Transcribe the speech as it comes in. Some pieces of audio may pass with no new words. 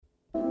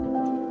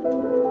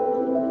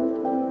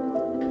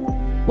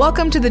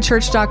Welcome to the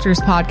Church Doctors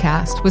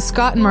Podcast with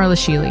Scott and Marla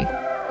Sheely.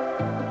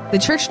 The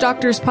Church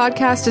Doctors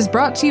Podcast is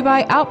brought to you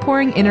by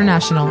Outpouring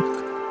International.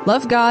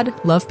 Love God,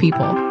 love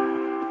people.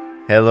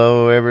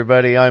 Hello,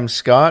 everybody. I'm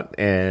Scott,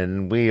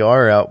 and we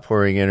are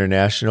Outpouring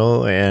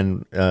International,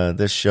 and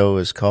this show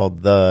is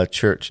called The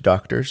Church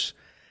Doctors,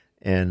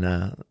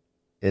 and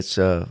it's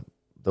the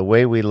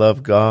way we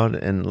love God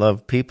and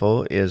love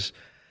people is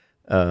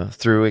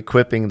through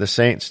equipping the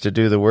saints to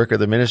do the work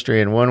of the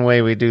ministry, and one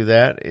way we do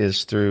that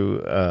is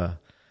through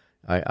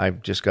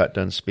I've just got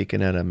done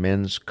speaking at a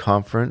men's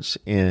conference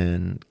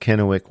in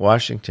Kennewick,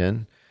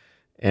 Washington,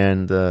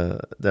 and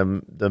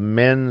the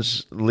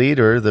men's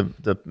leader,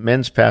 the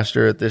men's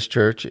pastor at this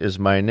church is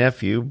my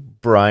nephew,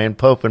 Brian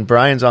Pope, and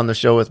Brian's on the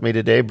show with me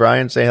today.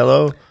 Brian, say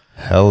hello.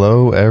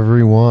 Hello,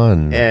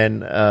 everyone.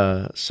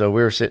 And so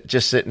we're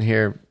just sitting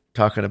here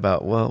talking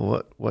about,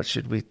 well, what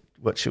should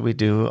we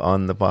do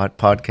on the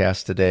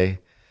podcast today?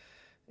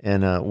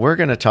 And we're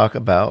going to talk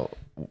about,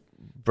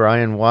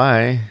 Brian,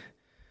 why.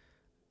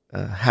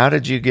 How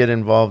did you get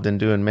involved in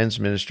doing men's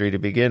ministry to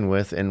begin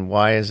with, and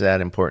why is that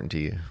important to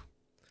you?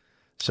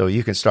 So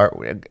you can start.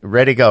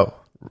 Ready, go.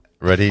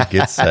 Ready,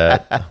 get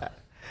set.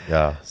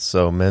 Yeah,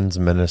 so men's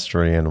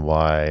ministry and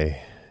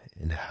why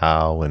and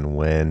how and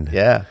when.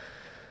 Yeah.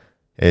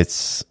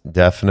 It's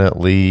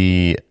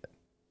definitely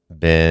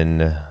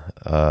been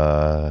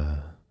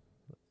a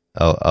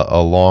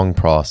long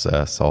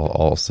process.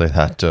 I'll say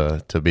that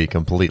to be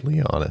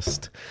completely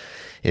honest.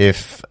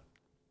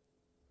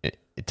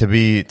 To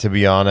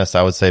be honest,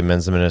 I would say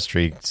men's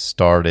ministry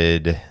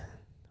started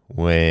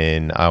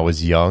when I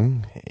was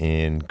young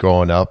and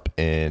growing up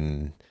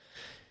in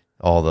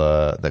all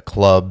the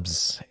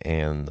clubs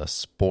and the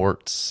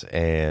sports,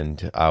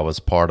 and I was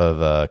part of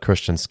a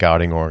Christian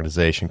scouting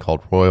organization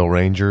called Royal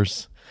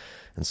Rangers.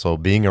 And so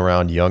being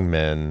around young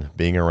men,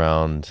 being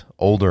around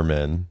older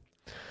men,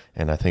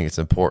 and I think it's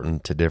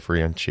important to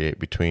differentiate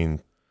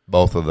between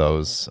both of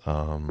those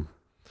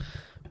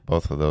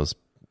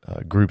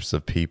groups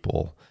of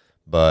people.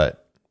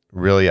 But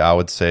really, I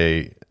would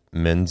say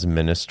men's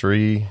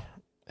ministry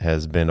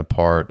has been a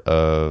part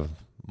of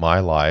my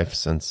life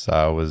since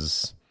I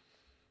was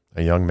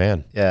a young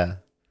man. Yeah.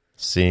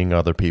 Seeing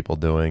other people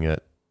doing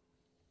it,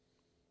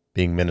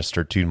 being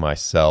ministered to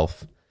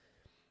myself,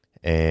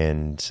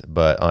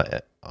 but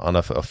on an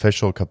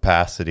official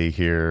capacity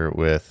here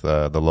with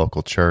the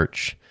local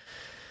church,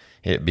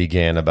 it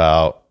began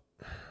about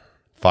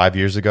 5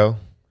 years ago,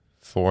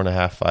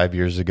 4.5, 5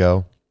 years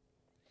ago,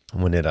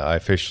 when I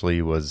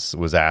officially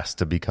was asked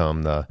to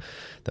become the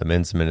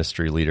men's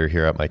ministry leader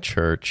here at my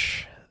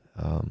church.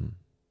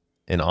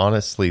 And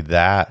honestly,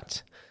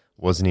 that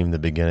wasn't even the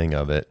beginning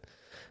of it.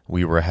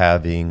 We were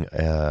having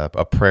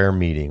a prayer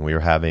meeting. We were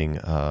having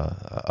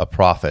a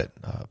prophet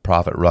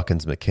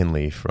Ruckins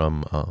McKinley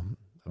from, I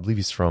believe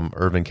he's from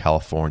Irvine,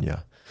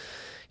 California.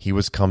 He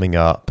was coming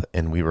up,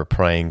 and we were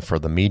praying for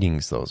the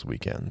meetings those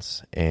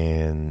weekends.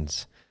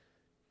 And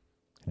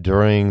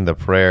during the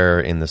prayer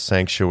in the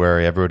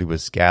sanctuary, everybody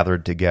was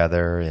gathered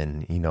together,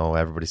 and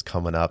everybody's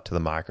coming up to the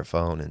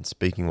microphone and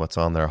speaking what's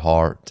on their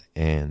heart.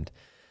 And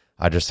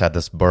I just had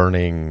this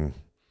burning,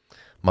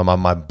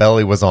 my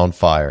belly was on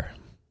fire,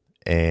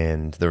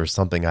 and there was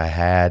something I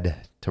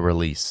had to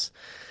release.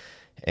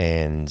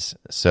 And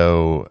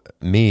so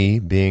me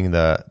being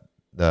the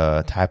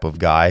type of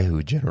guy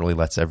who generally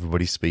lets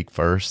everybody speak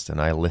first,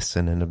 and I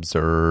listen and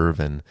observe,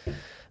 and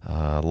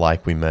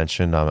like we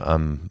mentioned,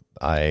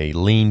 I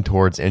lean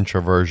towards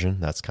introversion.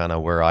 That's kind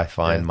of where I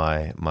find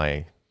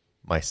my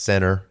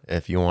center,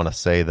 if you want to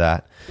say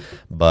that.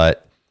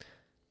 But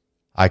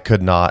I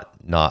could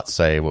not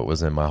say what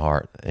was in my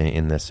heart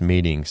in this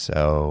meeting.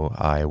 So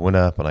I went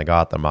up and I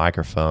got the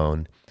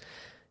microphone,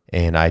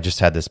 and I just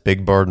had this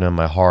big burden in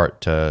my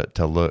heart to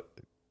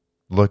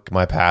look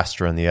my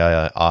pastor in the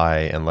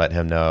eye and let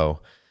him know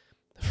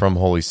from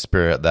Holy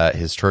Spirit that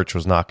his church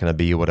was not going to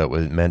be what it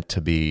was meant to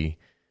be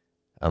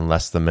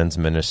unless the men's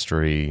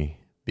ministry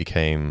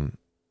became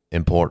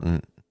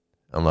important,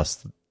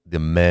 unless the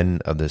men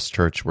of this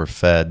church were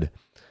fed,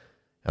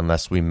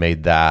 unless we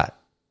made that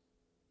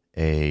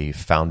a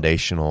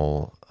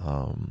foundational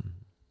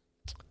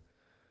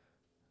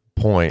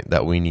point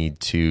that we need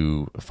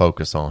to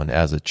focus on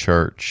as a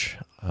church.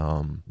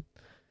 And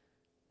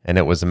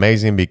it was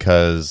amazing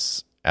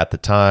because at the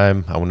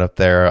time I went up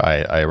there,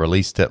 I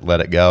released it,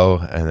 let it go,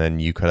 and then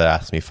you could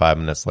have asked me 5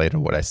 minutes later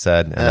what I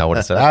said, and I would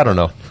have said, I don't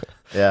know.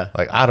 Yeah.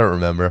 I don't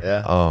remember.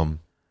 Yeah.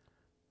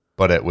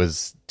 But it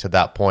was to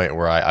that point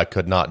where I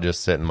could not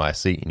just sit in my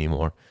seat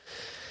anymore.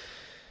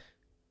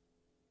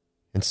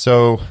 And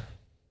so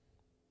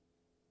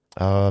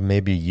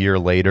maybe a year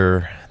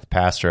later, the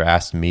pastor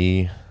asked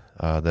me,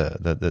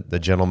 the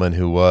gentleman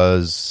who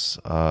was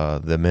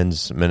the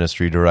men's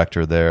ministry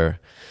director there,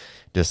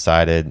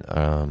 decided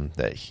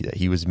that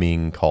he was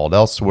being called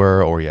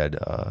elsewhere, or he had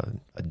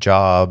a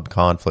job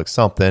conflict,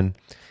 something.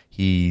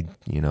 He,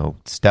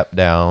 stepped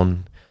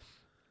down,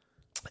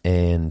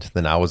 and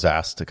then I was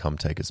asked to come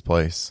take his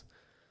place.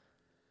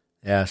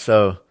 Yeah.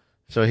 So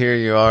So here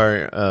you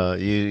are.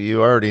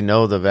 You already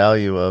know the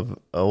value of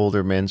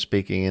older men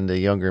speaking into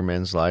younger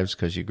men's lives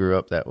because you grew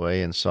up that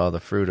way and saw the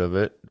fruit of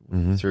it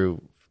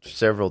through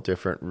several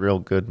different real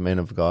good men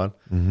of God.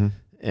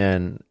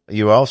 And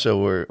you also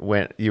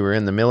were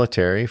in the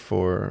military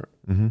for.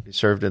 You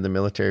served in the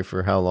military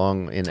for how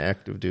long in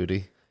active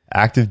duty?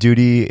 Active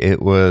duty,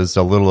 it was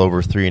a little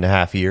over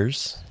 3.5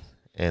 years,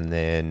 and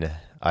then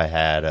I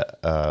had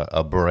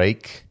a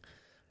break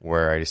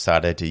where I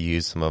decided to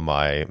use some of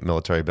my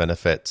military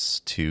benefits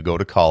to go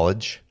to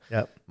college.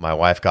 Yep. My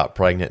wife got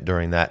pregnant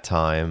during that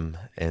time,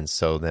 and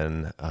so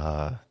then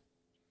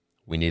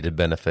we needed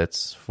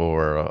benefits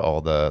for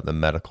all the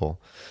medical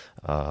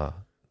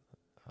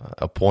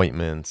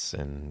appointments,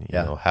 and you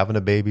know, having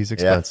a baby is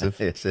expensive.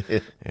 Yeah,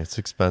 it's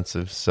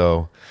expensive,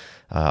 so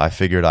I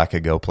figured I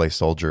could go play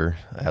soldier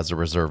as a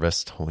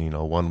reservist,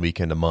 1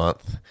 weekend a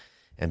month,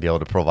 and be able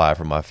to provide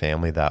for my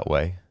family that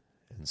way.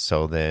 And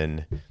so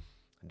then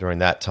during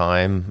that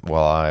time,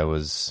 while I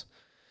was,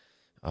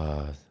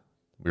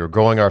 we were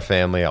growing our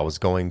family, I was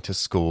going to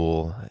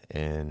school,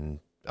 and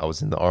I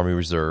was in the Army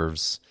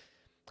Reserves.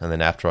 And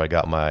then after I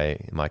got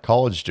my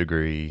college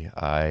degree,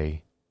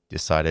 I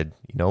decided,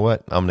 you know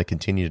what, I'm going to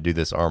continue to do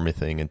this Army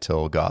thing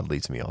until God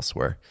leads me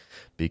elsewhere,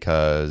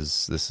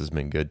 because this has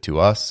been good to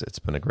us. It's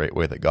been a great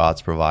way that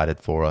God's provided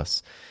for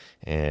us.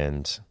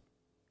 And,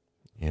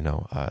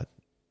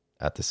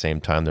 at the same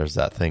time, there's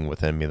that thing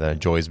within me that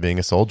enjoys being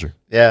a soldier.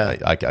 Yeah,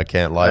 I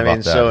can't lie about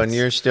that. So, and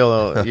you're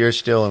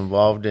still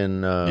involved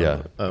in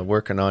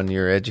working on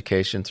your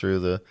education through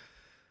the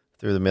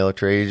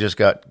military. You just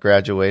got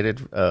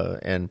graduated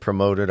and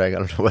promoted. I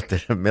don't know what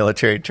the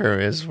military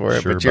term is for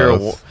it, but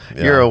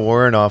you're a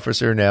warrant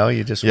officer now.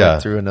 You just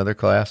went through another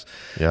class.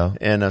 Yeah.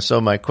 And so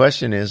my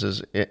question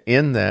is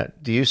in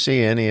that, do you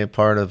see any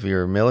part of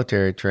your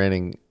military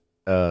training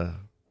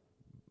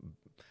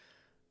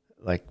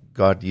like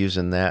God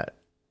using that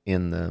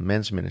in the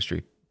men's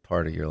ministry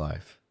part of your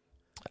life?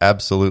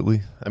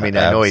 Absolutely. I mean,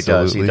 I know he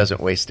does. He doesn't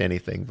waste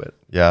anything, but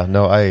yeah,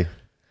 no,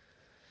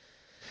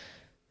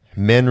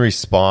 men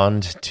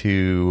respond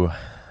to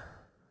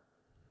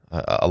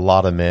a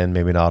lot of men,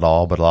 maybe not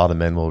all, but a lot of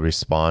men will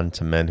respond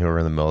to men who are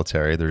in the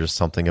military. There's just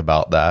something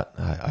about that.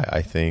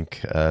 I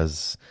think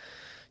as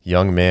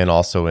young men,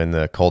 also in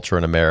the culture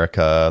in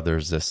America,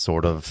 there's this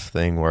sort of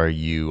thing where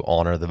you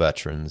honor the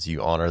veterans,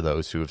 you honor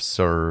those who have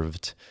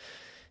served.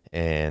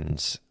 And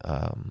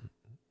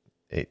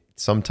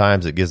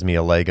sometimes it gives me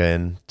a leg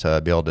in to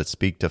be able to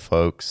speak to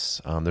folks.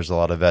 There's a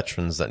lot of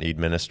veterans that need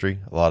ministry,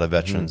 a lot of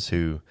veterans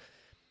who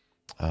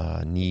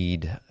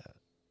need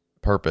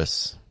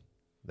purpose.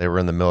 They were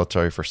in the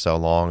military for so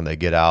long, they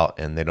get out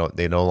and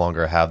they no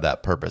longer have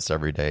that purpose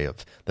every day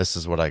of, this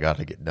is what I got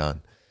to get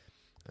done.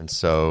 And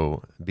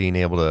so being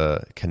able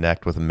to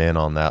connect with men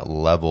on that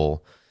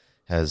level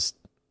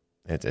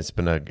it's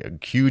been a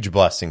huge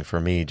blessing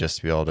for me, just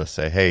to be able to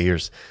say, hey,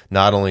 here's,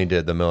 not only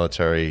did the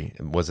military,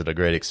 was it a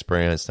great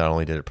experience, not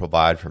only did it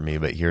provide for me,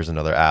 but here's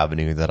another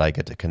avenue that I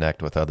get to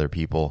connect with other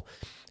people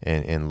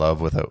and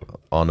love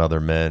on other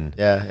men.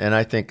 Yeah, and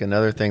I think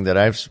another thing that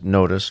I've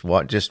noticed,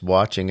 just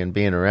watching and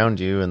being around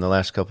you in the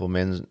last couple of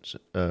men's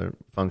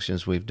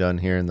functions we've done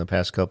here in the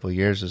past couple of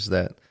years, is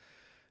that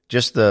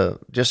just the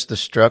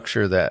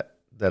structure that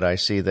I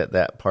see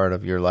that part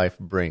of your life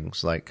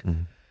brings, like.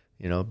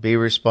 Be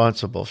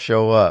responsible,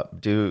 show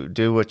up,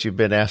 do what you've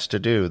been asked to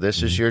do.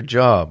 This is your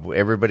job.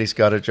 Everybody's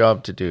got a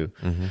job to do.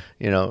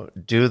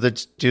 Do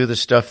the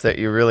stuff that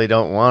you really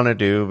don't want to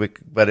do,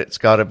 but it's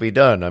got to be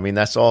done. I mean,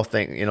 that's all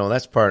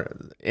that's part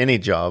of any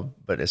job,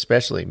 but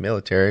especially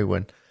military,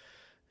 when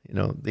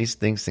these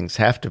things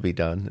have to be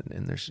done,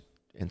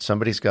 and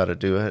somebody's got to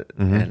do it.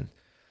 And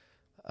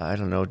I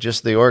don't know,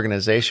 just the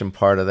organization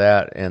part of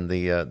that, and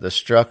the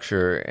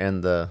structure,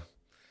 and the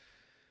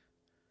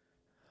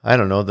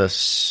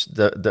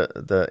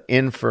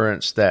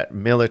inference that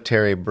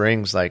military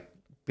brings, like,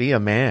 be a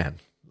man,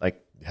 like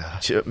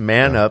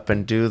man up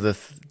and do the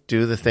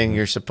thing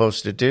you're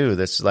supposed to do.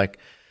 That's like,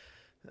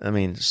 I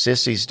mean,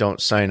 sissies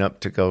don't sign up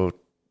to go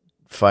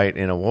fight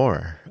in a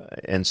war,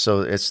 and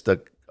so it's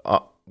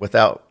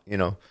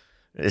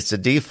it's a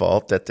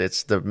default that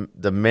it's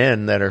the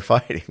men that are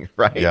fighting,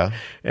 right? Yeah.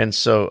 And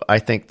so I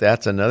think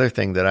that's another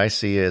thing that I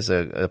see as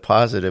a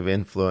positive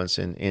influence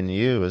in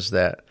you, is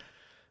that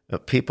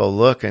people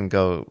look and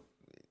go,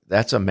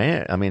 that's a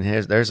man. I mean,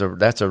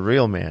 that's a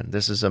real man.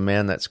 This is a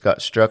man that's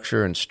got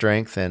structure and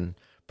strength and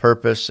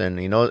purpose, and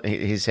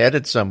he's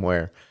headed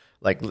somewhere.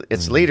 Like,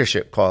 it's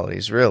leadership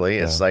qualities, really.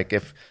 Yeah. It's like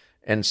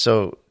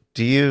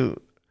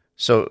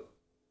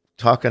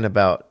talking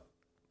about,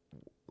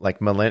 like,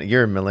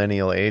 you're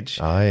millennial age.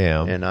 I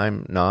am, and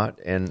I'm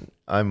not, and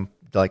I'm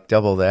like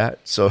double that.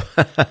 So,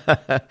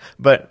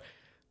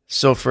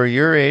 so for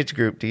your age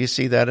group, do you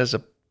see that as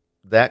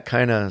that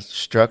kind of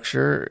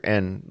structure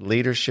and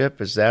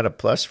leadership? Is that a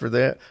plus for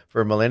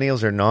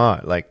millennials or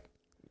not? Like,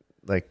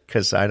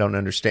 because I don't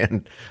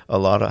understand a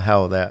lot of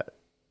how that,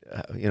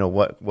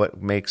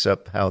 what makes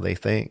up how they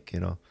think,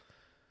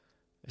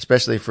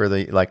 especially for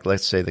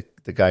let's say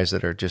the guys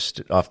that are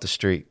just off the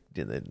street.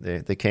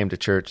 they came to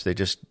church.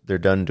 They're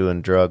done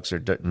doing drugs. They're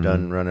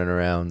done running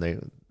around.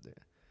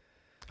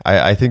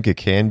 I think it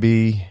can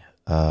be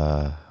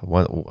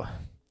one.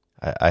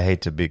 I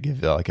hate to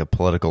give like a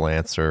political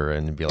answer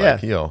and be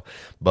like,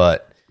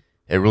 but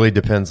it really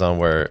depends on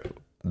where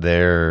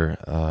their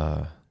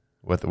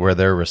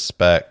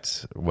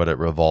respect, what it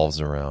revolves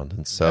around.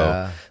 And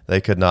so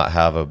they could not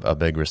have a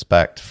big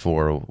respect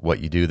for what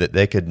you do, that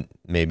they could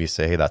maybe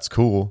say, hey, that's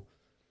cool,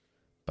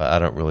 but I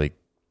don't really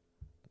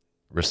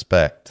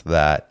respect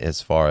that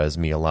as far as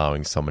me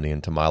allowing somebody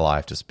into my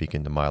life to speak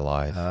into my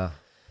life.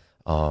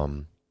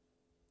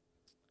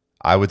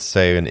 I would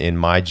say in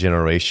my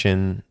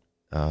generation,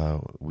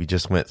 we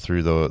just went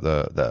through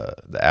the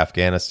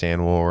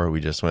Afghanistan war.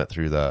 We just went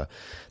through the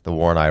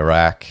war in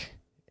Iraq,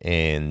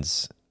 and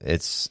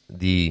it's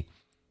the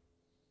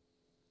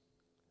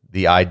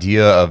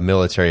idea of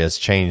military has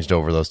changed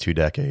over those 2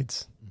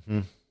 decades.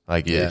 Mm-hmm.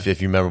 Like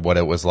if you remember what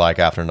it was like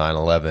after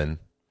 9/11,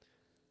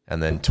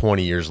 and then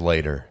 20 years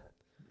later,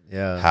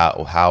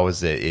 how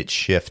is it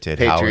shifted?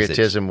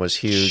 Patriotism was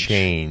huge.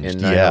 Changed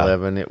in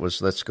 9/11. It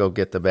was, let's go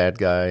get the bad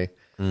guy.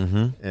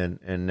 Mm-hmm.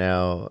 And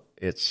now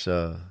it's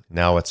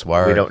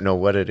where we don't know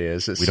what it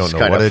is. We don't know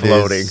kind what of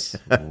floating. Is.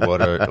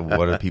 what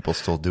are people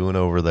still doing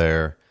over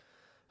there?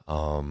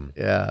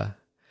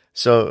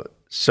 So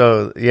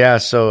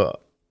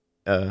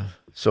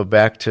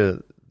back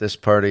to this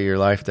part of your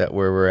life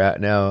where we're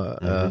at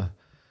now.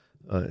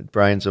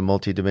 Brian's a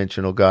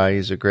multidimensional guy.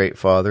 He's a great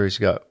father. He's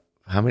got,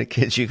 how many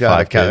kids you got?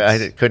 5 kids.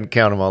 I couldn't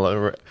count them all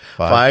over.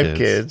 5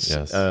 kids.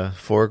 Yes.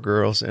 4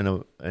 girls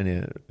and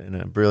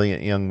a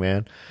brilliant young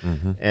man.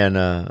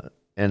 Mm-hmm.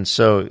 And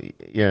so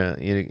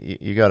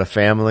you got a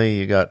family.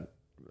 You got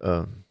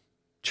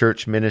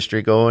church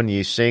ministry going.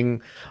 You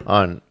sing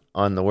on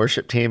the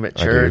worship team at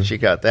church. You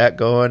got that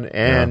going,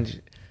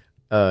 and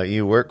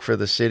you work for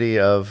the city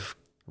of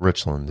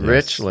Richland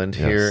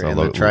here in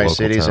the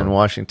Tri-Cities in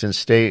Washington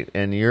State,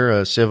 and you're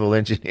a civil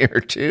engineer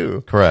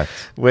too. Correct.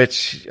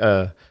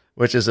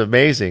 Which is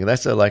amazing.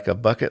 That's like a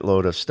bucket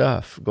load of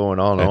stuff going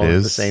on all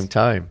at the same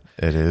time.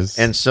 It is.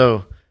 And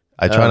so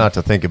I try not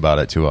to think about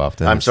it too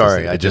often. I'm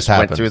sorry. I just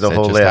went through the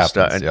whole list.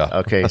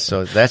 Okay,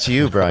 so that's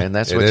you, Brian.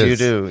 That's what you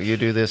do. You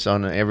do this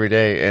on every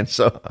day, and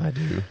so I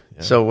do.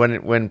 Yeah. So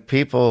when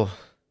people,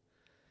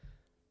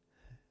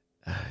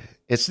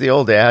 it's the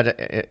old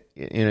ad.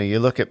 You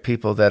look at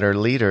people that are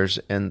leaders,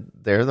 and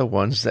they're the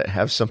ones that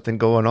have something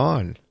going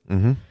on.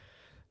 Mm-hmm.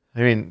 I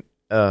mean,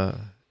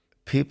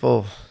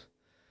 people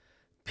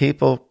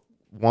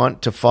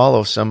want to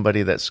follow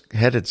somebody that's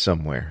headed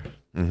somewhere.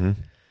 Mm-hmm.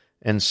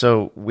 And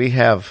so we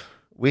have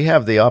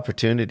the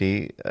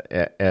opportunity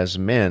as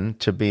men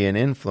to be an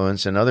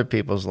influence in other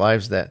people's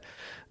lives that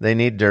they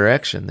need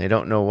direction. They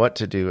don't know what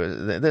to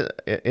do.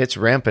 It's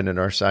rampant in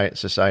our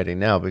society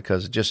now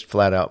because just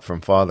flat out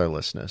from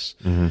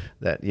fatherlessness,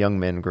 that young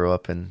men grow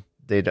up and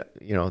they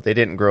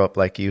didn't grow up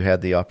like you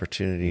had the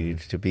opportunity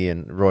to be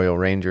in Royal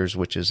Rangers,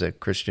 which is a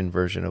Christian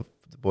version of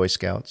the Boy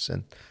Scouts,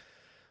 and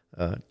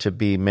to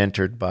be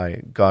mentored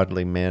by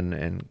godly men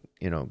and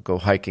go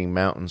hiking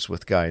mountains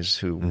with guys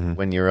who,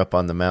 when you're up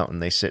on the mountain,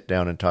 they sit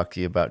down and talk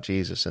to you about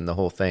Jesus and the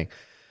whole thing.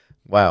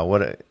 Wow,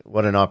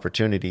 what an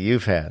opportunity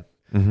you've had.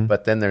 Mm-hmm.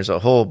 But then there's a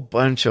whole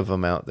bunch of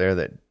them out there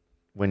that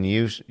when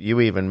you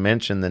even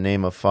mention the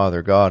name of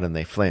Father God and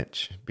they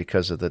flinch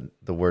because of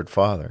the word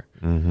Father.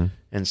 Mm-hmm.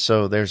 And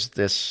so there's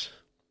this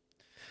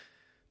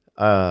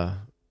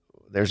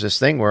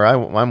thing where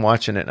I'm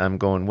watching it and I'm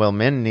going, well,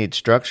 men need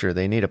structure.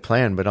 They need a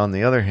plan. But on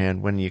the other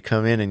hand, when you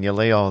come in and you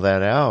lay all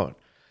that out,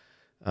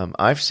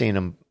 I've seen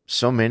them,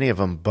 so many of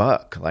them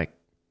buck, like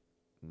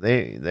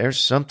there's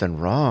something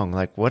wrong.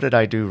 Like, what did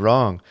I do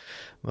wrong?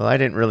 Well, I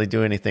didn't really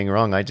do anything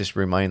wrong. I just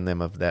remind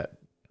them of that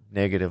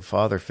negative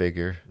father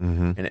figure.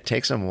 Mm-hmm. And it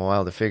takes them a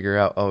while to figure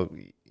out, oh,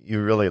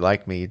 you really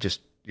like me.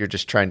 You're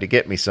just trying to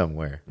get me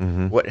somewhere.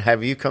 Mm-hmm. What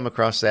have you come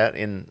across that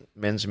in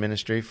men's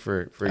ministry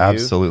for you?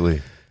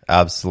 Absolutely.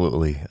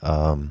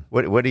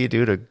 What do you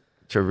do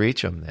to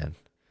reach them then?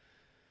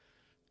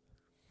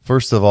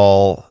 First of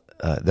all,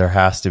 there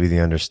has to be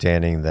the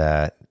understanding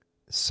that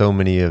so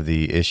many of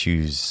the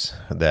issues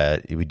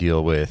that we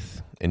deal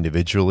with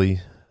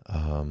individually,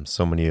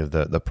 so many of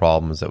the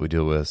problems that we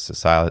deal with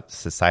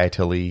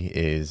societally,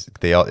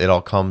 it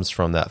all comes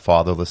from that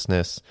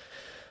fatherlessness.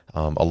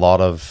 A lot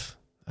of,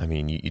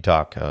 you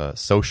talk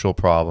social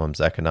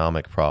problems,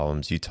 economic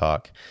problems, you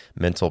talk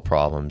mental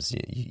problems,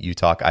 you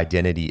talk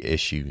identity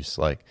issues.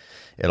 Like,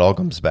 it all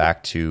comes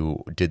back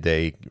to, did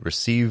they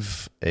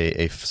receive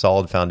a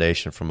solid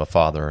foundation from a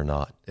father or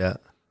not? Yeah.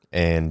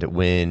 And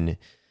when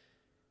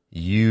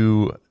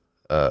you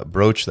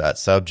broach that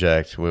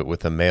subject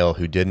with a male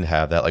who didn't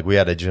have that, like we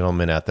had a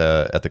gentleman at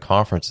the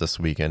conference this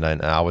weekend,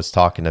 and I was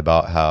talking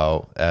about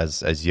how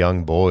as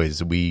young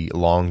boys we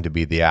long to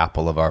be the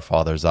apple of our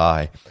father's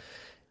eye.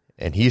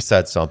 And he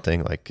said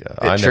something like,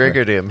 it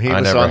triggered him. I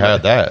never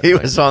had that. He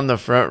was on the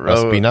front row,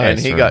 must be nice, and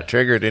he got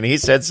triggered, and he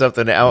said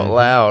something out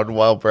loud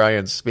while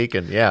Brian's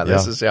speaking. Yeah,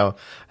 this is how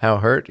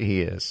hurt he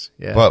is.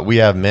 Yeah. But we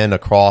have men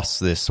across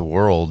this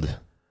world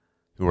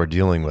who are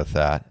dealing with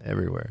that.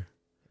 Everywhere.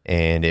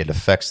 And it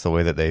affects the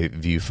way that they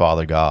view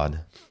Father God.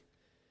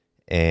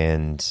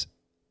 And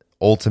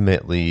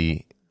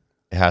ultimately,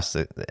 it has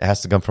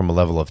to come from a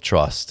level of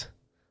trust.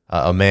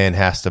 A man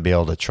has to be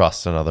able to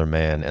trust another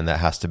man, and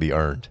that has to be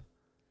earned.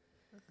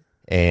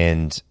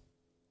 And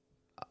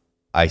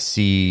I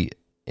see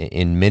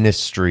in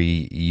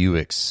ministry, you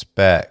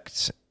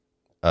expect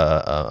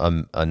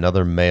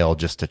another male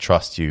just to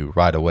trust you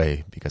right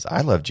away because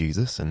I love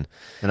Jesus and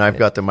I've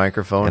got the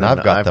microphone and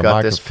I've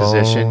got this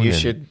position. You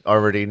should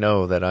already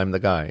know that I'm the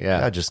guy.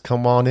 Yeah, just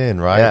come on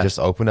in, right? Yeah. Just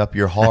open up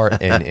your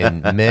heart.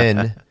 And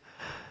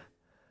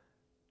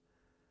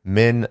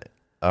men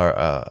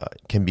are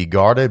can be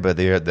guarded, but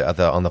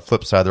they're on the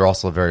flip side, they're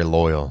also very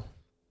loyal.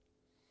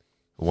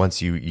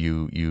 Once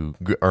you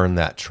earn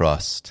that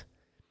trust.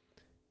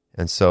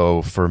 And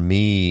so for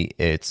me,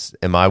 it's,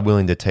 am I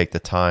willing to take the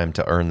time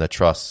to earn the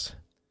trust?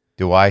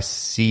 Do I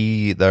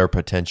see their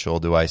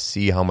potential? Do I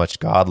see how much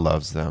God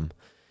loves them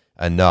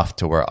enough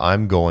to where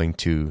I'm going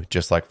to,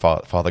 just like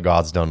Father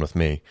God's done with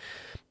me,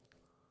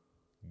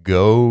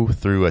 go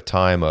through a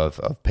time of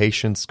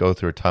patience, go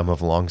through a time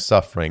of long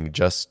suffering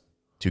just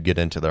to get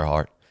into their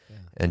heart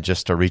and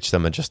just to reach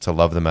them and just to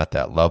love them at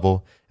that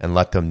level and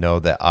let them know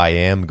that I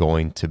am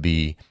going to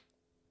be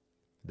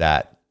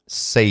that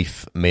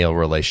safe male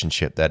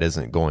relationship that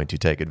isn't going to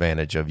take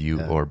advantage of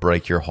you or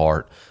break your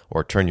heart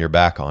or turn your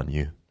back on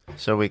you.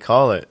 So we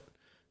call it,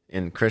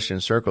 in Christian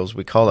circles,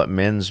 we call it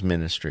men's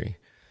ministry.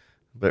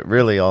 But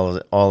really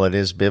all it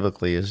is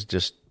biblically is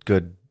just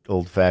good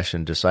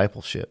old-fashioned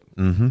discipleship,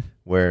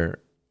 where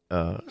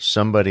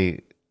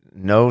somebody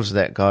knows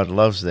that God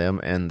loves them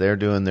and they're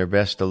doing their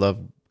best to love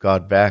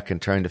God back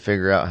and trying to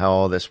figure out how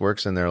all this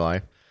works in their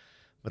life.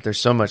 But there's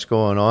so much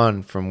going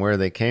on from where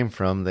they came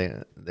from.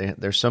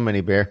 There's so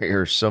many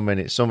barriers, so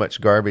much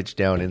garbage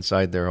down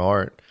inside their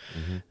heart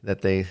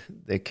that they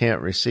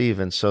can't receive.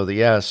 And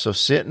so so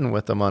sitting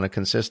with them on a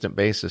consistent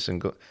basis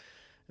and go,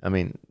 I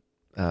mean,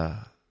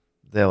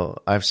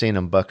 I've seen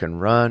them buck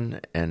and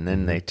run, and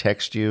then they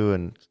text you,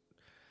 and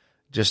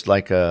just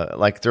like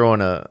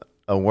throwing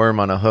a worm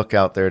on a hook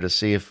out there to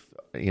see if,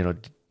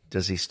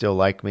 does he still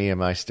like me?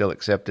 Am I still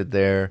accepted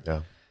there?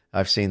 Yeah.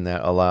 I've seen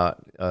that a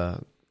lot.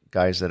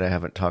 Guys that I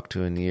haven't talked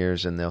to in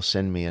years, and they'll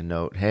send me a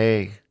note,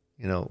 hey,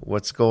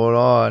 what's going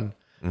on?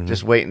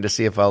 Just waiting to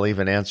see if I'll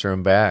even answer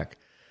them back.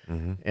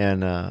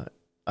 And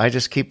I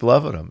just keep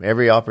loving them.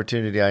 Every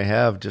opportunity I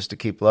have just to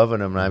keep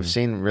loving them. And I've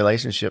seen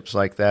relationships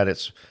like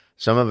that.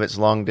 Some of it's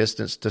long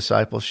distance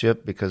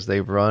discipleship because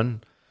they've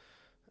run.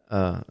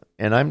 And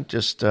I'm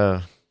just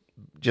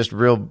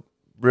real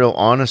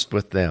honest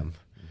with them,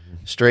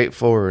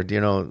 straightforward.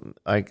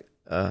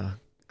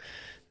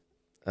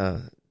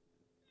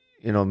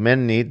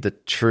 Men need the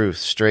truth,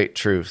 straight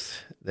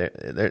truth.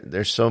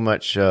 There's so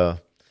much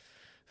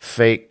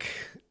fake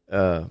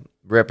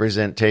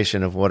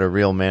representation of what a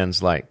real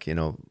man's like.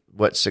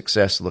 What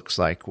success looks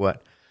like,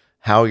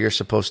 how you're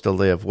supposed to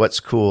live,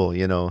 what's cool.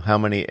 How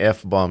many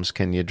F-bombs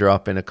can you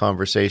drop in a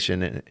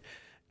conversation,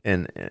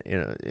 and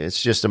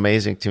it's just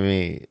amazing to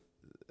me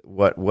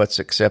what's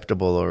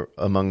acceptable or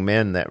among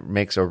men that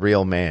makes a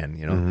real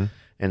man.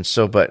 And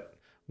so, but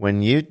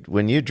when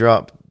you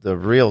drop the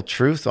real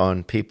truth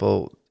on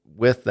people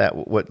with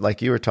that, what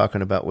like you were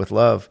talking about with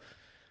love,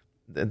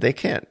 they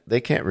can't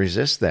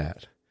resist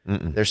that.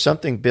 There's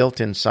something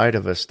built inside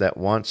of us that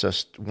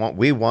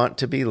we want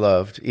to be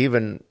loved,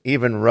 even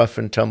rough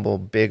and tumble,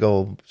 big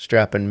old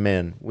strapping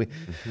men.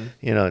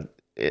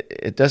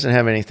 It doesn't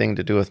have anything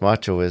to do with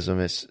machoism.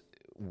 It's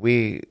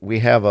we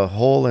have a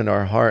hole in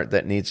our heart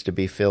that needs to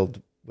be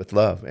filled with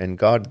love, and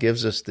God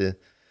gives us the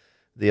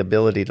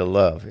ability to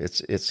love.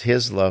 It's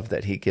His love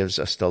that He gives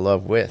us to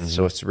love with.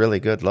 So it's really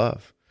good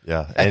love.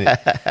 Yeah,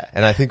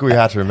 and I think we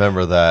have to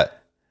remember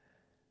that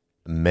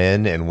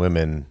men and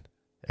women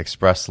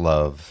express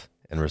love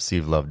and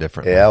receive love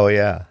differently. Yeah, oh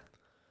yeah.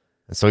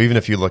 And so even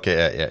if you look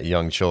at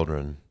young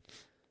children,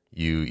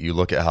 you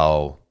look at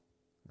how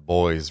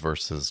boys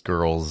versus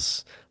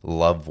girls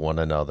love one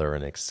another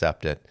and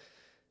accept it.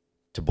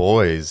 To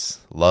boys,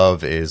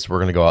 love is we're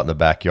going to go out in the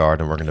backyard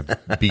and we're going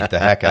to beat the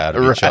heck out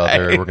of each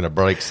other. We're going to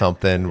break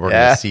something. We're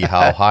going to see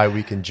how high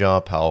we can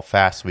jump, how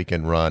fast we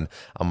can run.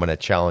 I'm going to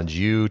challenge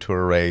you to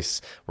a race.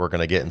 We're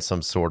going to get in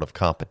some sort of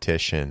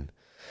competition.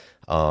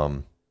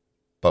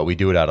 But we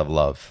do it out of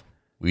love.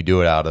 We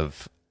do it out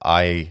of,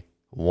 I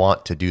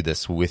want to do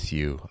this with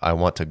you. I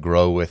want to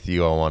grow with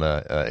you. I want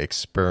to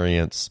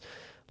experience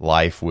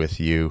life with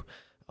you.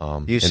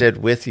 You said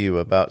with you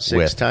about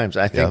 6 times.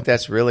 I think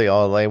that's really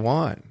all they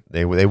want.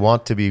 They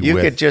want to be you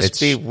with. You could just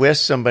be with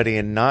somebody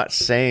and not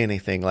say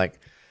anything like,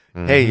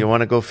 hey, you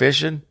want to go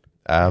fishing?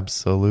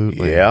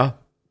 Absolutely. Yeah.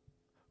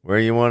 Where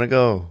you want to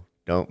go?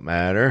 Don't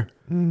matter.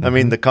 I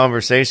mean, the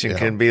conversation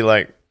can be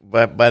like,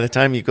 by the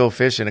time you go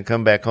fishing and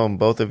come back home,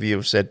 both of you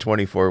have said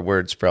 24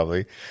 words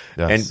probably.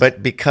 Yes.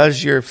 But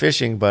because you're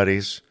fishing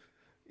buddies,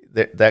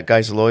 that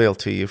guy's loyal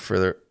to you for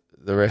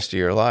the rest of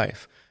your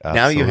life. Absolutely.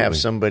 Now you have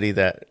somebody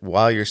that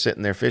while you're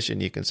sitting there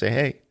fishing, you can say,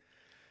 hey,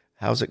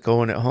 how's it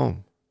going at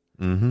home?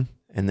 And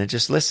then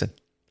just listen.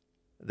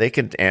 they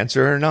can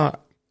answer or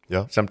not.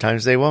 Yeah.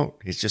 Sometimes they won't.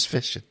 He's just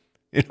fishing,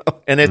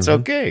 and it's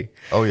okay.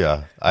 Oh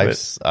yeah.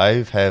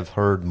 I have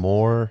heard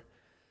more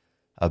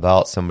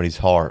about somebody's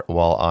heart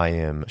while I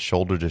am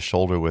shoulder to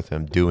shoulder with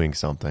them doing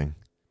something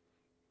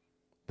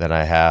than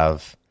I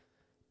have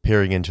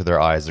peering into their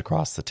eyes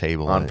across the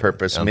table On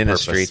purpose,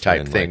 ministry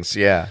type things.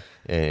 Yeah.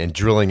 And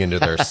drilling into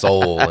their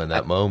soul in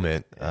that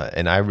moment.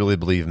 And I really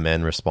believe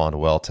men respond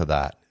well to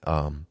that.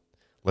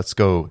 Let's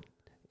go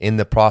in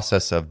the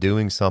process of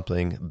doing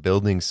something,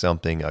 building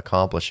something,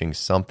 accomplishing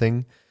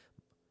something.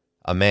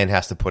 A man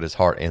has to put his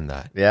heart in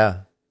that.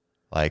 Yeah.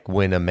 Like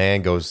when a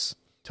man goes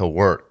to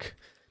work,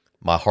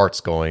 my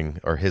heart's going,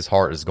 or his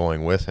heart is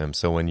going with him.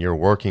 So when you're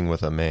working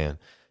with a man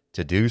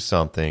to do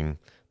something,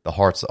 the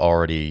heart's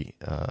already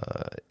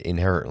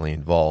inherently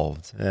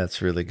involved.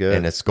 That's really good.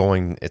 And it's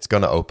going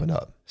to open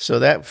up. So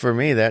that, for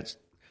me, that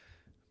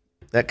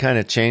kind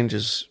of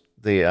changes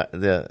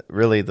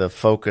the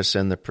focus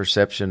and the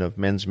perception of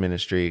men's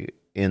ministry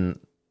in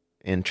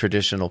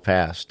traditional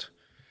past.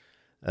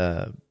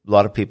 A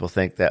lot of people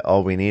think that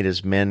all we need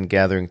is men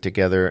gathering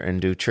together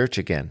and do church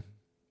again.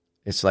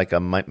 It's like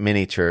a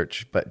mini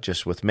church, but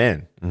just with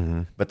men.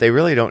 Mm-hmm. But they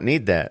really don't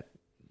need that.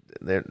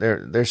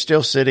 They're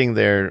still sitting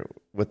there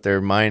with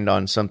their mind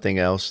on something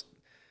else.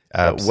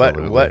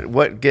 Absolutely.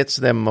 What gets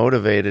them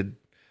motivated?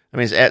 I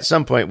mean, at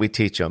some point we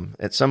teach them.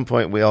 At some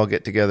point we all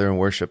get together and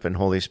worship, and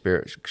Holy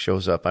Spirit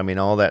shows up. I mean,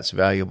 all that's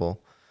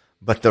valuable.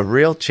 But the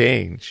real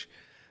change,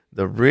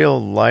 the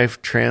real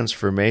life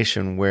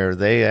transformation, where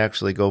they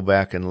actually go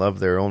back and love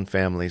their own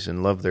families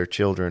and love their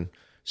children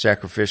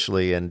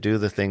sacrificially and do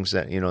the things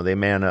that, they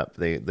man up.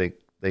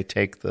 They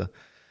take the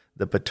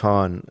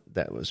baton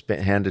that was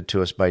handed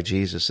to us by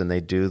Jesus, and they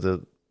do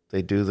the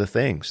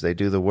things. They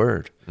do the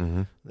word.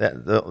 Mm-hmm.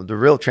 That the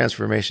real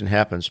transformation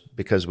happens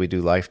because we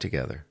do life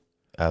together.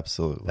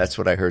 Absolutely. That's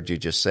what I heard you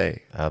just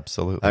say.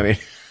 Absolutely. I mean,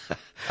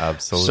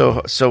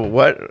 absolutely. So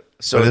what?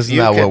 So but isn't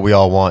that what we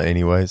all want,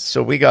 anyways?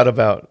 So we got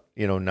about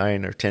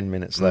 9 or 10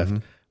 minutes left.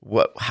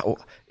 Mm-hmm.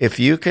 If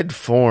you could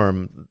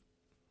form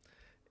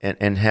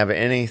and have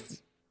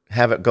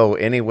it go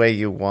any way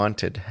you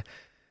wanted,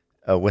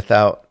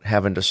 without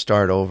having to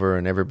start over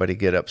and everybody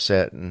get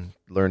upset and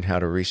learn how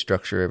to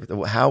restructure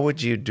everything, how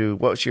would you do?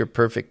 What's your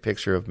perfect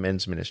picture of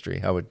men's ministry?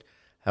 How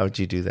would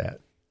you do that?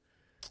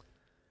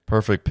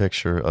 Perfect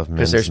picture of men's ministry.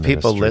 Because there's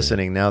people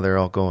listening now. They're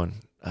all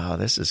going, "Oh,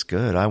 this is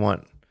good. I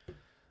want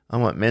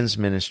men's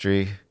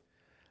ministry.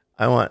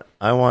 I want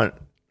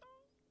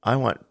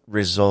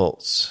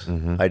results.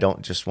 Mm-hmm. I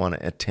don't just want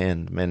to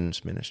attend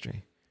men's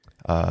ministry."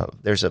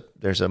 There's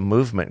a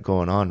movement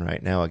going on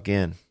right now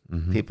again.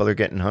 Mm-hmm. People are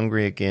getting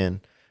hungry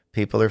again.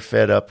 People are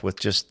fed up with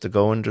just to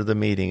go into the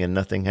meeting and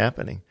nothing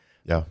happening.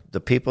 Yeah.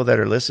 The people that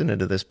are listening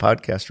to this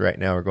podcast right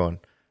now are going,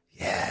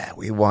 "Yeah,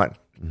 we want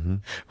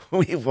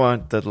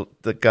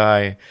the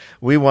guy.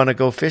 We want to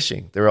go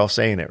fishing." They're all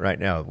saying it right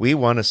now. We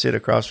want to sit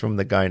across from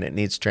the guy and it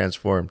needs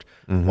transformed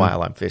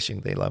while I'm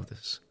fishing. They love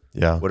this.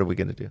 Yeah. What are we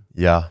going to do?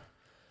 Yeah.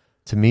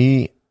 To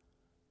me,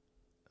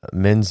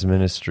 men's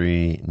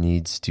ministry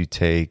needs to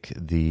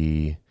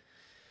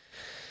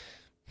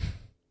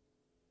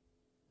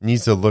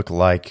needs to look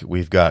like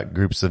we've got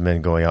groups of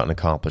men going out and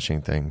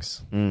accomplishing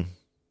things. Mm.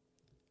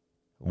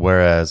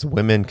 Whereas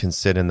women can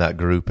sit in that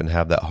group and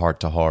have that heart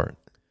to heart.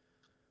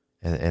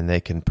 And they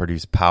can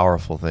produce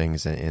powerful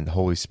things, and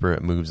Holy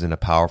Spirit moves in a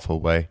powerful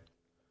way.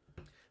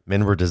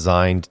 Men were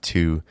designed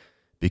to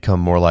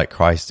become more like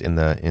Christ in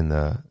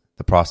the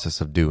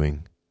process of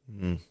doing.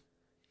 Mm.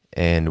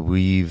 And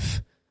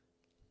we've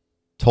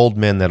told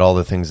men that all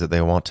the things that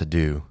they want to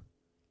do,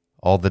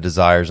 all the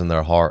desires in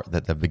their heart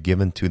that have been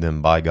given to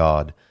them by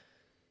God,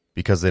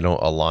 because they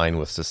don't align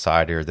with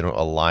society, or they don't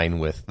align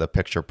with the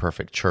picture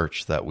perfect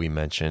church that we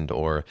mentioned,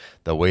 or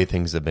the way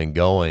things have been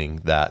going,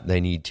 that they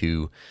need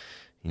to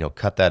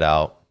cut that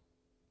out.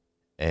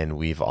 And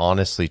we've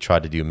honestly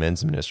tried to do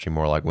men's ministry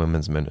more like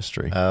women's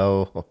ministry.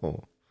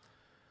 Oh.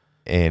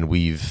 And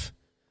we've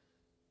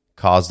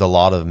caused a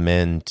lot of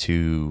men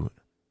to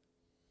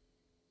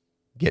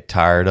get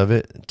tired of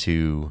it,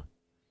 to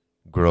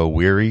grow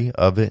weary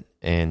of it,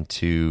 and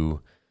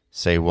to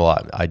say,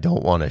 well, I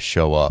don't want to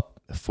show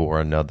up for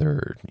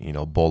another,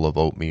 bowl of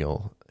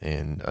oatmeal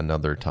and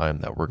another time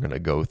that we're going to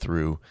go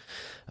through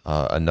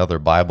another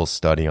Bible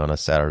study on a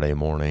Saturday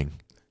morning.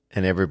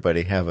 And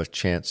everybody have a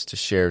chance to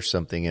share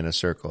something in a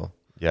circle.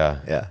 Yeah.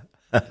 Yeah.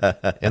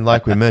 And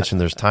like we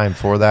mentioned, there's time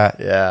for that.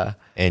 Yeah.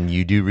 And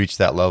you do reach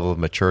that level of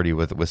maturity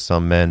with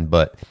some men.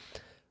 But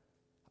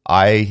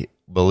I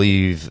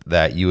believe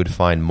that you would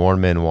find more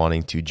men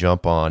wanting to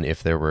jump on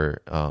if there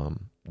were,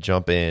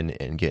 jump in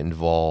and get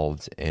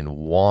involved and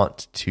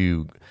want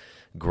to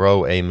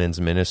grow a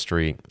men's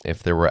ministry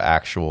if there were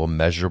actual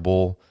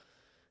measurable,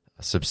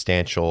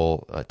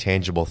 substantial,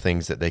 tangible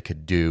things that they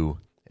could do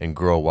and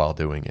grow while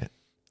doing it.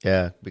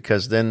 Yeah,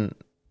 because then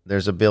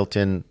there's a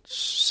built-in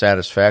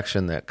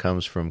satisfaction that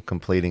comes from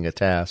completing a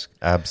task.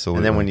 Absolutely.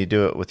 And then when you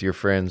do it with your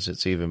friends,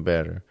 it's even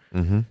better.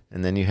 Mm-hmm.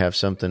 And then you have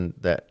something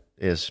that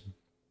is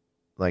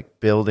like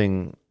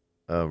building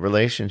a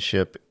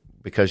relationship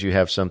because you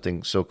have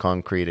something so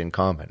concrete in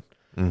common.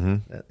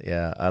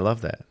 Yeah, I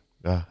love that.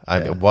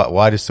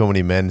 Why do so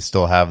many men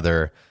still have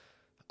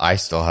I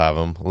still have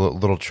them,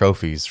 little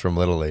trophies from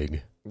Little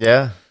League?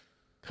 Yeah.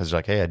 Because you're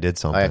like, hey, I did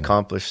something. I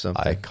accomplished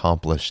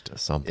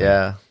something.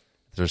 Yeah.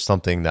 There's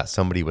something that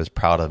somebody was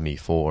proud of me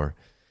for.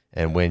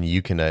 And when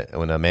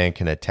a man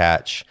can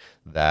attach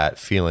that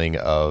feeling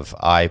of,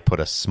 I put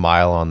a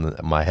smile on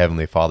my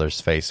Heavenly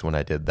Father's face when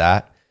I did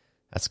that,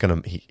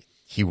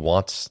 he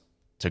wants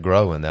to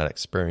grow in that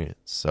experience.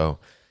 So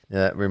yeah,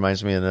 that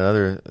reminds me of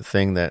another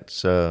thing that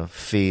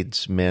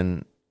feeds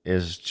men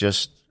is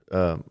just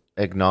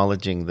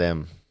acknowledging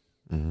them.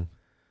 Mm-hmm.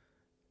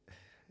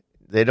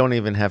 They don't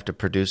even have to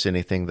produce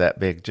anything that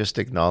big. Just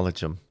acknowledge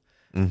them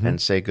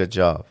and say, good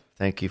job.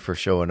 Thank you for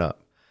showing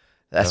up.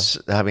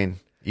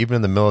 Even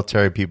in the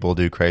military, people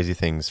do crazy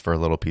things for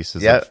little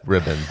pieces of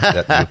ribbon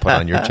that you put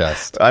on your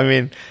chest.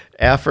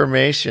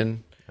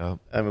 Affirmation. Yep.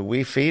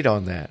 We feed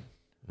on that.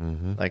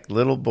 Mm-hmm. Like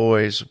little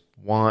boys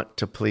want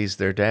to please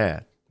their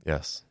dad.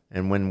 Yes.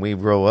 And when we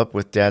grow up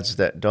with dads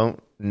that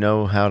don't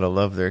know how to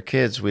love their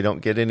kids, we don't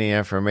get any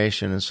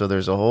affirmation, and so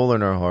there's a hole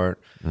in our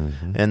heart.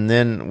 Mm-hmm. And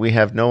then we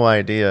have no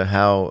idea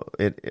how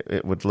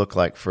it would look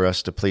like for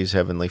us to please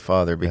Heavenly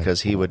Father,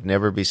 because He would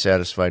never be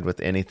satisfied with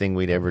anything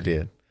we'd ever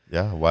did.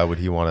 Yeah, why would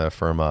He want to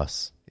affirm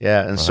us?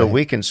 Yeah, and so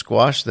we can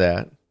squash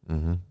that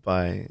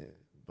by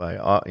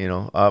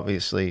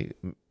obviously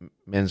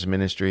men's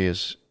ministry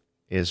is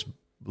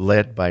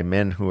led by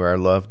men who are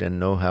loved and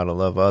know how to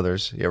love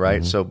others. You're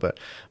right. So, but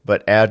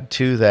add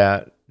to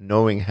that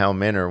knowing how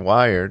men are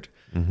wired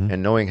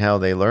and knowing how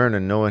they learn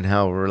and knowing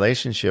how a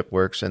relationship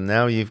works, and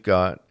now you've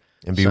got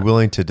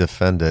willing to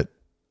defend it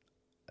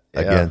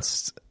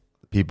against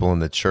people in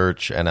the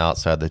church and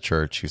outside the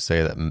church who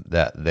say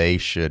that they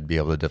should be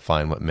able to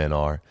define what men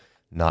are,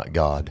 not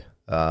God.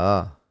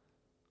 I've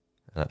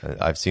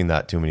seen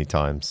that too many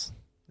times.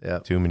 Yeah,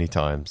 too many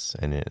times,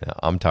 and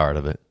I'm tired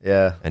of it.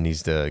 Yeah, and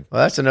needs to.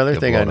 Well, that's another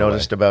thing I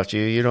noticed about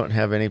you. You don't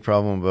have any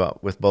problem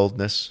with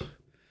boldness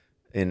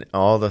in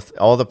all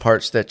the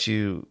parts that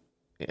you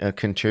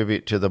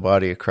contribute to the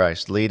body of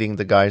Christ. Leading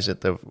the guys at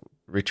the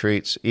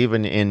retreats,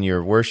 even in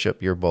your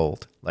worship, you're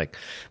bold. Like,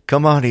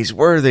 come on, he's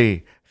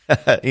worthy.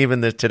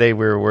 Even today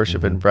we were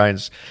worshiping,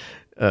 Brian's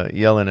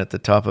yelling at the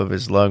top of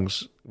his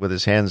lungs with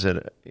his hands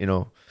at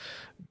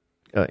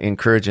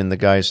encouraging the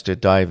guys to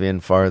dive in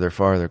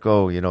farther.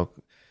 Go,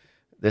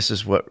 this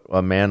is what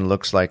a man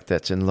looks like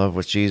that's in love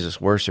with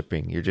Jesus,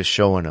 worshiping. You're just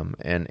showing him,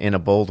 and in a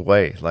bold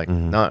way, like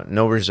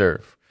no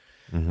reserve.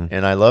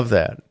 And I love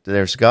that.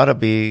 There's got to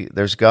be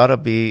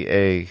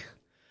a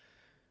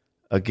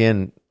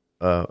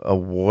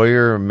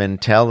warrior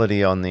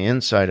mentality on the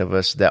inside of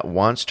us that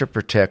wants to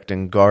protect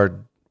and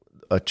guard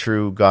a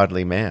true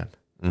godly man.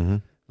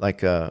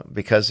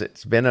 Because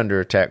it's been under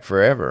attack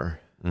forever.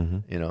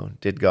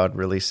 Did God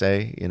really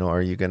say,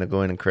 are you going to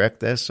go in and correct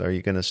this? Are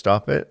you going to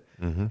stop it?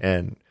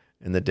 And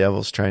the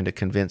devil's trying to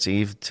convince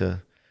Eve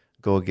to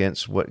go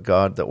against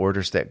the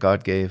orders that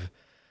God gave,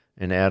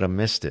 and Adam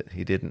missed it.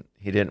 He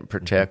didn't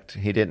protect.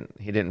 He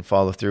didn't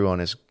follow through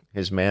on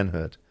his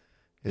manhood.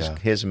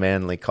 His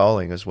manly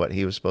calling is what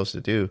he was supposed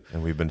to do.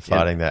 And we've been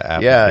fighting that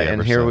apathy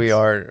and here we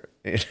are,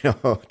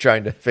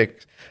 trying to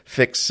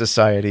fix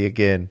society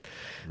again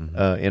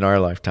in our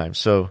lifetime.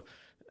 So,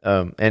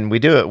 and we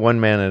do it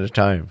one man at a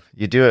time.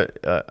 You do it,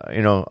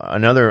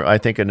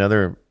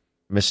 another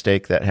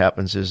mistake that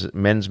happens is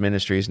men's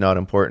ministry is not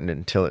important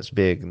until it's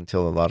big,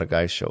 until a lot of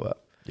guys show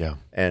up. Yeah.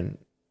 And,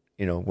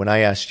 when I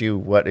asked you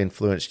what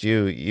influenced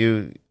you,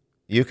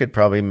 you could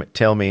probably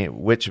tell me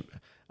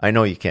I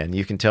know you can.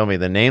 You can tell me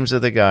the names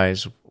of the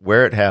guys,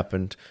 where it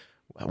happened,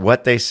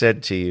 what they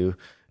said to you,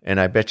 and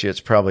I bet you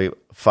it's probably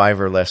 5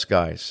 or less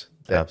guys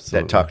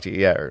that talk to you.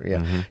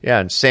 Yeah,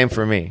 and same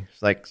for me.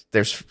 It's like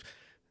there's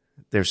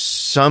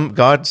some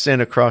God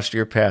sent across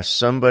your path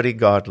somebody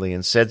godly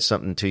and said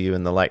something to you,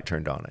 and the light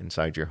turned on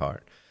inside your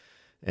heart.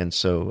 And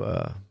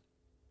so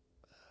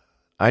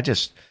I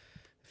just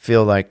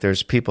feel like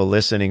there's people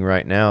listening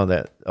right now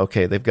that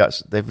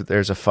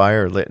there's a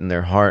fire lit in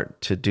their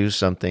heart to do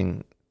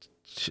something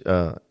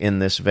in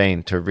this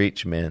vein, to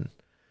reach men,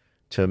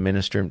 to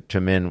minister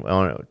to men.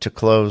 To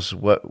close,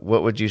 what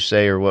would you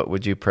say, or what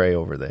would you pray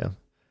over them?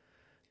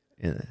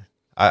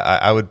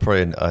 I would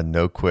pray a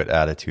no quit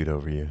attitude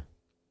over you,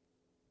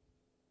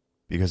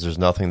 because there's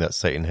nothing that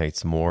Satan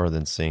hates more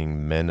than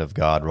seeing men of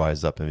God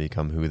rise up and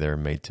become who they're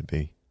made to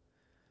be.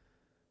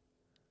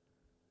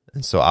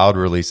 And so I would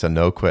release a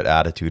no quit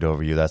attitude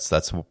over you. That's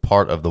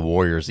part of the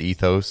warrior's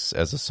ethos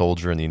as a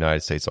soldier in the United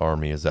States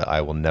Army, is that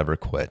I will never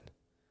quit.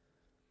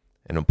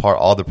 And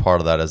other part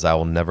of that is I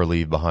will never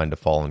leave behind a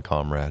fallen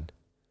comrade.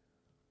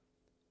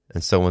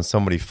 And so when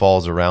somebody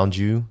falls around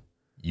you,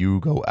 you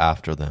go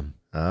after them.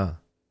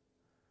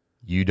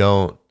 You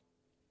don't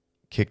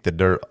kick the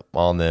dirt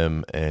on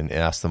them and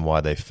ask them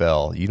why they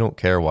fell. You don't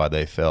care why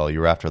they fell.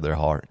 You're after their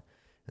heart.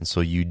 And so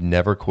you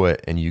never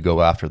quit, and you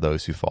go after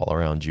those who fall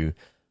around you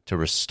to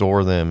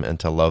restore them and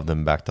to love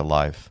them back to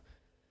life.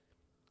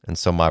 And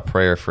so my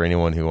prayer for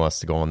anyone who wants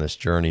to go on this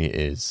journey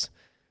is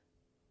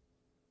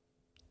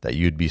that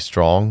you'd be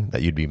strong,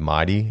 that you'd be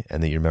mighty,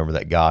 and that you remember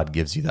that God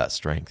gives you that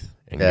strength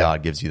and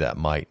God gives you that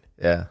might.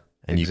 Yeah.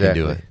 And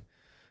exactly. You can do it.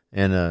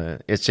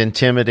 And it's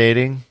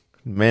intimidating.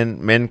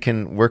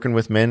 Working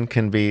with men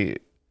can be,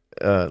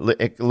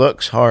 it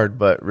looks hard,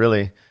 but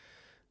really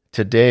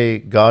today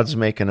God's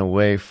making a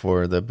way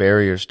for the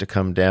barriers to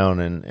come down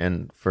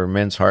and for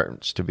men's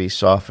hearts to be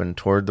softened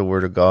toward the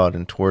Word of God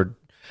and toward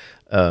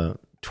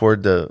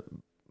the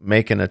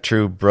making a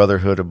true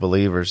brotherhood of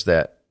believers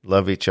that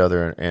love each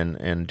other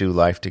and do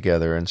life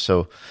together. And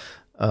so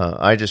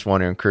I just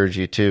want to encourage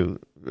you too.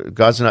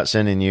 God's not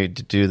sending you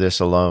to do this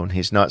alone.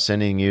 He's not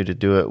sending you to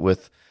do it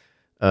with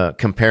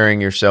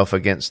comparing yourself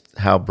against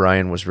how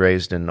Brian was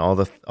raised and all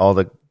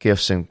the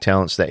gifts and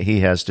talents that he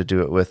has to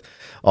do it with.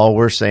 All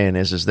we're saying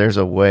is there's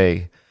a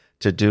way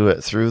to do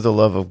it through the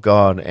love of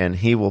God, and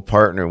He will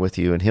partner with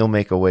you, and He'll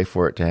make a way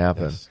for it to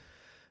happen. Yes.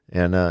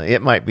 And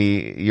it might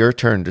be your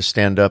turn to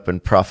stand up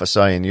and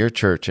prophesy in your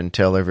church and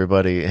tell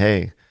everybody,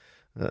 hey,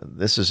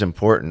 this is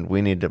important.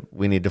 We need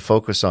to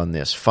focus on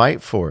this.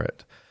 Fight for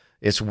it.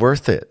 It's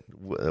worth it.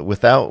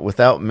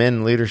 Without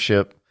men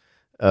leadership,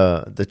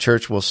 the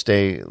church will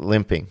stay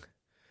limping.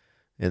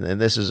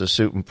 And this is a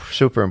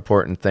super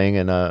important thing.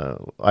 And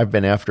I've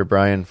been after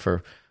Brian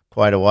for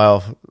quite a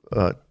while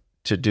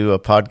to do a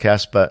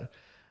podcast, but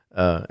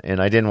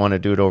and I didn't want to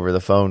do it over the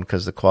phone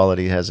because the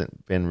quality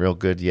hasn't been real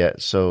good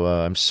yet. So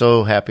I'm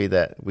so happy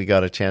that we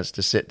got a chance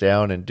to sit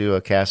down and do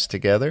a cast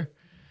together.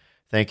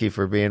 Thank you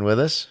for being with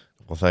us.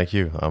 Well, thank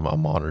you. I'm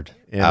honored.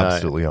 And,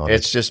 absolutely honored.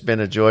 It's just been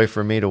a joy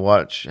for me to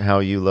watch how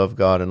you love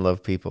God and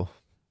love people.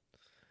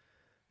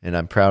 And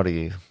I'm proud of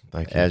you,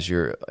 as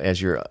your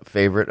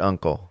favorite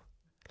uncle.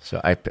 So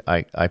I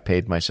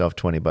paid myself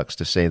 $20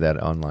 to say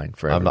that online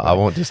for everybody. I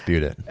won't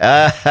dispute it.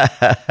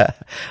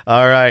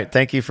 All right.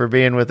 Thank you for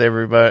being with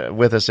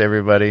us,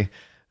 everybody.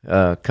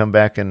 Come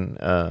back and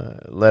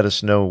let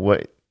us know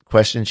what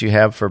questions you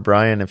have for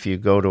Brian. If you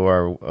go to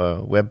our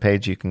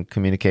webpage, you can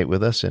communicate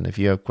with us. And if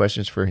you have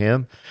questions for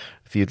him,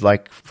 if you'd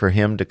like for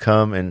him to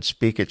come and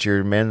speak at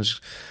your men's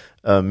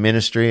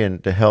ministry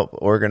and to help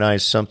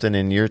organize something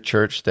in your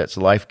church that's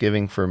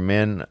life-giving for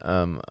men,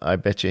 I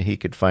bet you he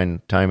could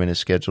find time in his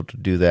schedule to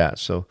do that.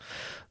 So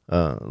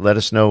let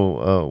us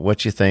know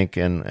what you think,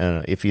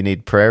 and if you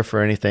need prayer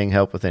for anything,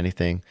 help with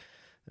anything,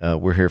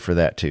 we're here for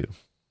that too.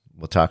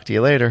 We'll talk to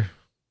you later.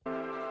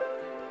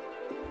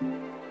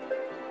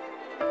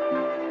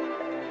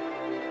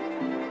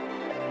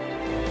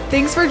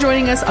 Thanks for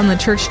joining us on the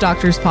Church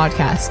Doctors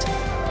Podcast.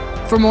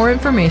 For more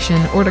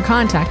information or to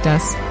contact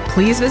us,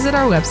 please visit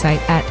our website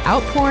at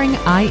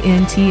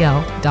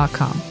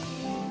outpouringintl.com.